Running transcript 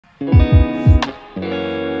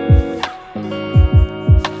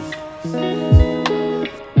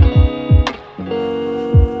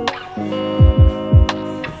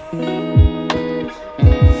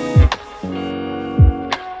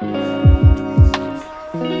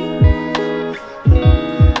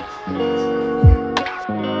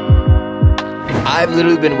I've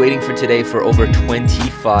literally been waiting for today for over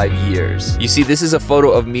 25 years. You see, this is a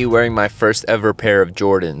photo of me wearing my first ever pair of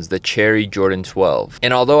Jordans, the Cherry Jordan 12.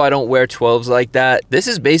 And although I don't wear 12s like that, this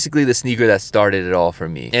is basically the sneaker that started it all for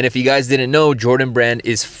me. And if you guys didn't know, Jordan Brand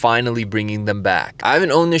is finally bringing them back. I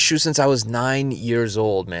haven't owned this shoe since I was 9 years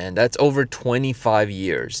old, man. That's over 25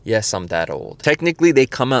 years. Yes, I'm that old. Technically, they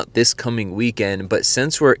come out this coming weekend, but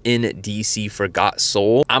since we're in DC for Got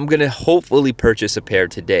Soul, I'm gonna hopefully purchase a pair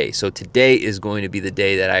today. So today is going to be the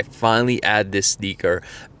day that I finally add this sneaker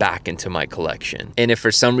back into my collection. And if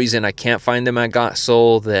for some reason I can't find them at Got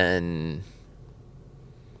Soul, then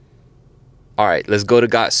all right, let's go to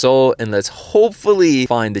Got Soul and let's hopefully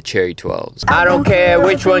find the Cherry 12s. I don't care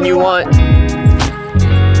which one you want.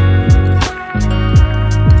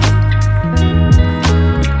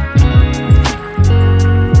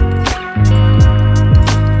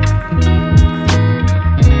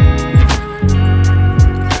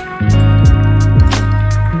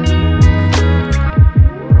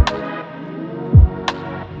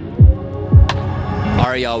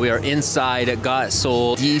 Y'all, we are inside at Got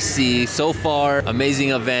Soul DC. So far,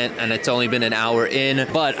 amazing event, and it's only been an hour in,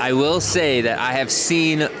 but I will say that I have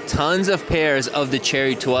seen tons of pairs of the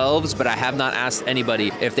Cherry 12s, but I have not asked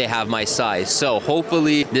anybody if they have my size. So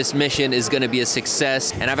hopefully this mission is going to be a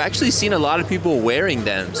success, and I've actually seen a lot of people wearing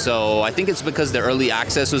them. So I think it's because the early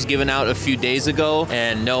access was given out a few days ago,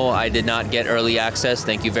 and no, I did not get early access.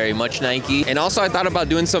 Thank you very much, Nike. And also I thought about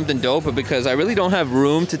doing something dope, but because I really don't have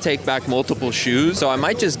room to take back multiple shoes, so I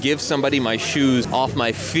might just give somebody my shoes off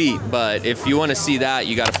my feet. But if you want to see that,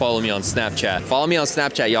 you got to follow me on Snapchat. Follow me on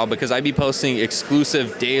Snapchat, y'all, because I be posting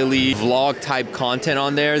exclusive daily vlog type content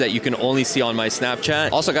on there that you can only see on my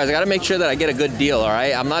Snapchat. Also, guys, I got to make sure that I get a good deal, all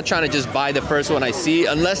right? I'm not trying to just buy the first one I see,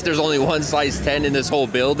 unless there's only one size 10 in this whole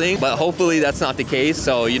building, but hopefully that's not the case.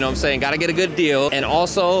 So, you know what I'm saying? Got to get a good deal. And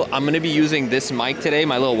also, I'm going to be using this mic today,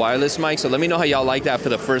 my little wireless mic. So let me know how y'all like that for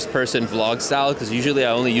the first person vlog style, because usually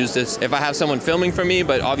I only use this if I have someone filming for me,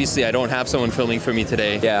 but obviously I don't have someone filming for me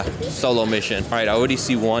today. Yeah, solo mission. All right, I already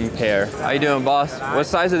see one pair. How you doing, boss? What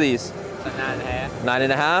size are these? 9.5.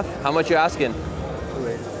 9.5? How much you asking?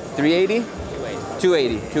 380?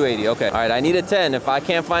 280, okay. All right, I need a 10. If I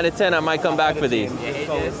can't find a 10, I might come back for these.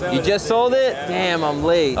 You just sold it? Damn, I'm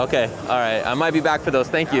late. Okay, all right, I might be back for those.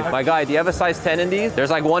 Thank you. My guy, do you have a size 10 in these?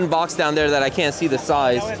 There's like one box down there that I can't see the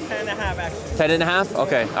size. No, it's 10.5 actually. 10.5?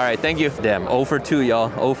 Okay, all right, thank you. Damn, 0 for 2, y'all,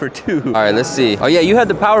 0 for 2. All right, let's see. Oh yeah, you had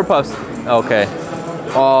the Power Puffs. Okay.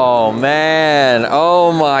 Oh man,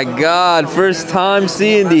 oh my God, first time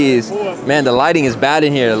seeing these. Man, the lighting is bad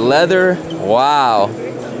in here. Leather, wow.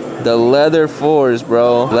 The leather 4s,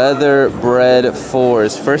 bro. Leather bread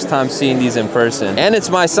 4s. First time seeing these in person. And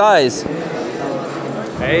it's my size.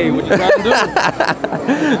 Hey, what you trying to do?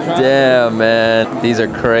 Damn, man. These are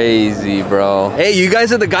crazy, bro. Hey, you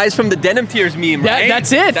guys are the guys from the Denim Tears meme, right?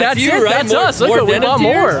 That's it. That's you, it. Right? That's us. Look, we want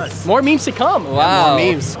more. More memes to come. Wow.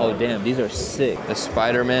 More memes. Oh, damn. These are sick. The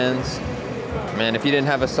Spider-Mans. Man, if you didn't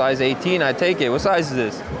have a size 18, I'd take it. What size is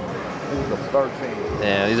this? The start chain.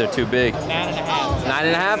 Damn, these are too big. 9.5.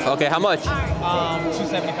 9.5? Okay, how much?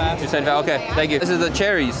 275. 275, okay. Thank you. This is the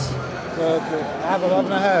cherries. I have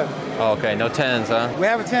 11.5. Oh, okay, no 10s, huh? We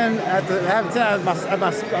have a 10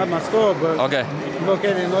 at my store, but okay.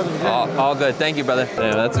 Located in Northern Virginia. All good, thank you, brother.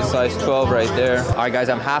 Damn, that's a size 12 right there. All right, guys,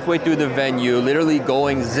 I'm halfway through the venue, literally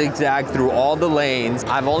going zigzag through all the lanes.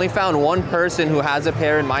 I've only found one person who has a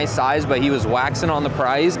pair in my size, but he was waxing on the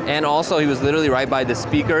price, and also he was literally right by the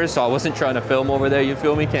speakers, so I wasn't trying to film over there, you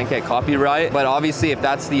feel me? Can't get copyright. But obviously, if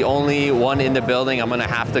that's the only one in the building, I'm gonna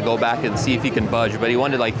have to go back and see if he can budge, but he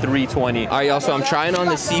wanted like 320. All right, y'all, so I'm trying on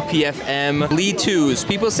the CPFM Lee 2s.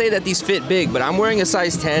 People say that these fit big, but I'm wearing a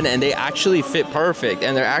size 10 and they actually fit perfect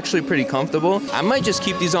and they're actually pretty comfortable. I might just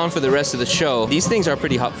keep these on for the rest of the show. These things are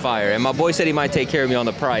pretty hot fire, and my boy said he might take care of me on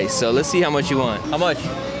the price. So let's see how much you want. How much?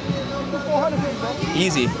 400.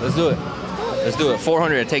 Easy, let's do it. Let's do it.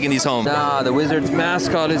 400, taking these home. Nah, the Wizards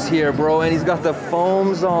mascot is here, bro, and he's got the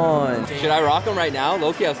foams on. Should I rock them right now?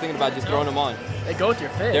 Low-key, I was thinking about just throwing them on. They go with your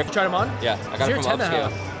fit. You tried them on? Yeah, I got it from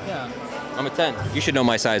Upscale. Yeah. I'm a 10. You should know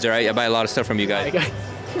my size, all right? I buy a lot of stuff from you guys.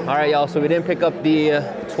 All right, y'all, so we didn't pick up the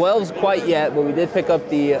 12s quite yet, but we did pick up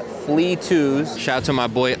the Flea 2s. Shout out to my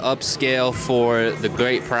boy Upscale for the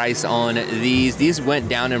great price on these. These went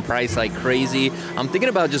down in price like crazy. I'm thinking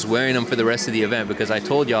about just wearing them for the rest of the event because I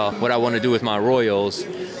told y'all what I want to do with my Royals.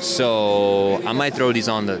 So I might throw these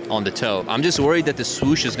on the toe. I'm just worried that the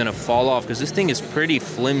swoosh is gonna fall off because this thing is pretty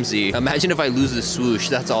flimsy. Imagine if I lose the swoosh,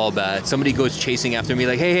 that's all bad. Somebody goes chasing after me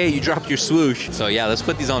like, hey, you dropped your swoosh. So yeah, let's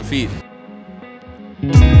put these on feet.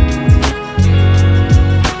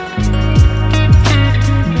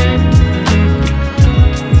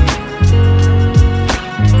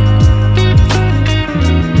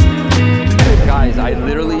 I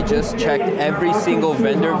literally just checked every single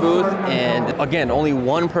vendor booth, and again, only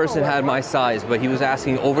one person had my size, but he was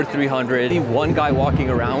asking over 300. One guy walking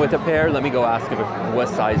around with a pair. Let me go ask him what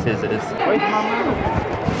size his is.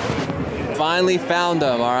 Finally found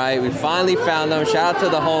them, all right? We finally found them. Shout out to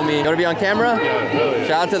the homie. You wanna be on camera? Yeah, really.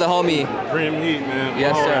 Shout out to the homie. Cream heat, man.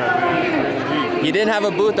 Yes, sir. He didn't have a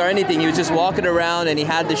booth or anything. He was just walking around and he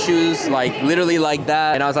had the shoes like literally like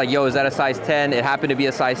that. And I was like, yo, is that a size 10? It happened to be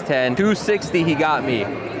a size 10. $260 he got me.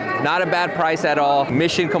 Not a bad price at all.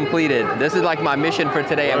 Mission completed. This is like my mission for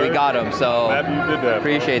today, and we got him. So happy you did that.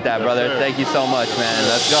 Appreciate that, brother. Yes, thank you so much, man.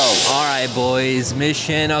 Let's go. All right, boys.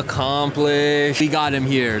 Mission accomplished. We got him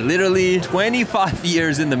here. Literally 25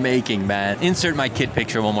 years in the making, man. Insert my kid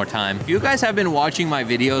picture one more time. If you guys have been watching my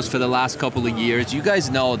videos for the last couple of years, you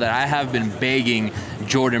guys know that I have been begging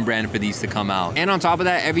Jordan Brand for these to come out. And on top of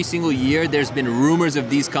that, every single year, there's been rumors of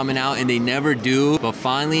these coming out, and they never do. But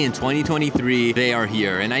finally, in 2023, they are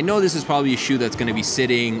here. And I know this is probably a shoe that's gonna be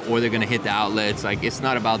sitting or they're gonna hit the outlets. Like, it's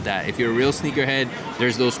not about that. If you're a real sneakerhead,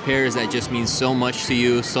 there's those pairs that just mean so much to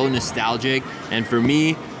you, so nostalgic. And for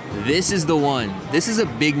me, this is the one. This is a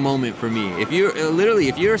big moment for me. If you're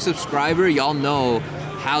if you're a subscriber, y'all know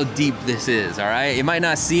how deep this is, all right? It might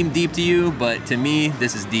not seem deep to you, but to me,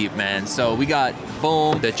 this is deep, man. So we got,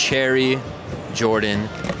 boom, the Cherry Jordan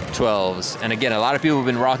 12s. And again, a lot of people have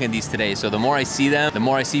been rocking these today. So the more I see them, the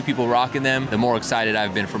more I see people rocking them, the more excited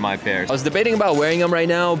I've been for my pairs. I was debating about wearing them right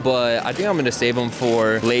now, but I think I'm gonna save them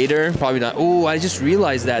for later. Probably not. Oh, I just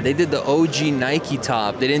realized that they did the OG Nike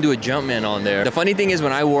top. They didn't do a Jumpman on there. The funny thing is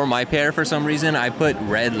when I wore my pair for some reason, I put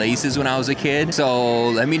red laces when I was a kid. So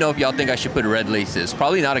let me know if y'all think I should put red laces.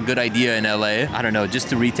 Probably not a good idea in LA. I don't know, just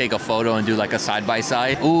to retake a photo and do like a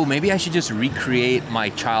side-by-side. Oh, maybe I should just recreate my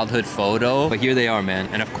childhood photo. But here they are, man.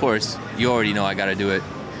 And of course, you already know I gotta do it.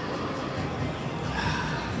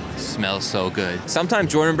 Smells so good.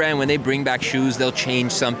 Sometimes Jordan Brand, when they bring back shoes, they'll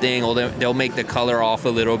change something or they'll make the color off a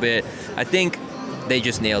little bit. I think they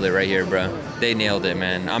just nailed it right here, bro. They nailed it,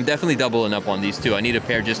 man. I'm definitely doubling up on these two. I need a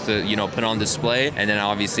pair just to, you know, put on display. And then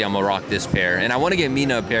obviously I'm gonna rock this pair. And I wanna get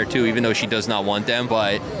Mina a pair too, even though she does not want them,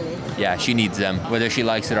 but yeah, she needs them, whether she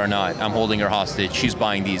likes it or not. I'm holding her hostage. She's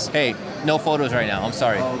buying these. Hey, no photos right now. I'm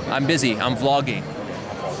sorry. I'm busy. I'm vlogging.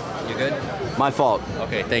 You good? My fault.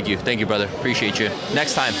 Okay, thank you. Thank you, brother. Appreciate you.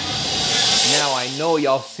 Next time. Now, I know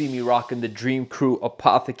y'all see me rocking the Dream Crew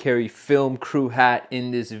Apothecary Film Crew hat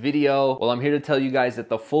in this video. Well, I'm here to tell you guys that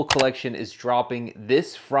the full collection is dropping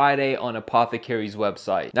this Friday on Apothecary's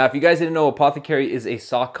website. Now, if you guys didn't know, Apothecary is a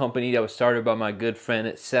sock company that was started by my good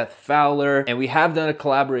friend Seth Fowler, and we have done a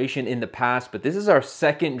collaboration in the past, but this is our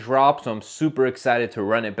second drop, so I'm super excited to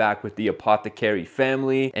run it back with the Apothecary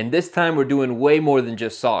family. And this time we're doing way more than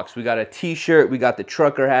just socks. We got a t-shirt, we got the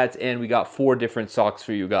trucker hats, and we got 4 different socks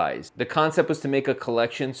for you guys. The concept was to make a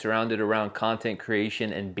collection surrounded around content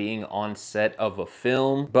creation and being on set of a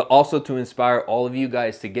film, but also to inspire all of you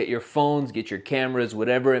guys to get your phones, get your cameras,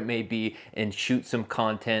 whatever it may be, and shoot some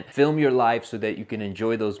content, film your life so that you can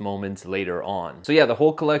enjoy those moments later on. So yeah, the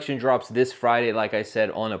whole collection drops this Friday, like I said,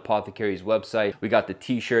 on Apothecary's website. We got the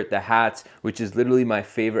t-shirt, the hats, which is literally my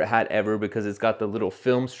favorite hat ever because it's got the little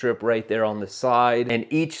film strip right there on the side, and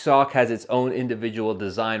each sock has its own individual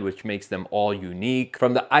design, which makes them all unique.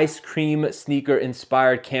 From the ice cream sneaker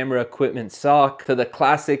inspired camera equipment sock to the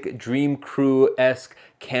classic Dream Crew-esque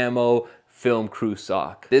camo film crew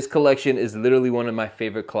sock. This collection is literally one of my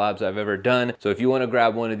favorite collabs I've ever done. So if you want to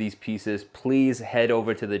grab one of these pieces, please head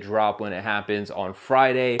over to the drop when it happens on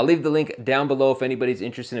Friday. I'll leave the link down below if anybody's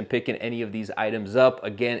interested in picking any of these items up.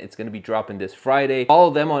 Again, it's going to be dropping this Friday. Follow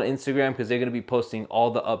them on Instagram because they're going to be posting all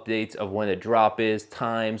the updates of when the drop is,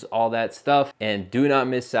 times, all that stuff. And do not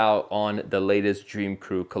miss out on the latest Dream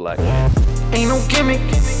Crew collection. Ain't no gimmick,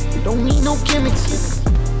 don't need no gimmicks.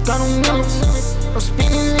 Got no limits, no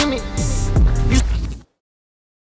spinning limit.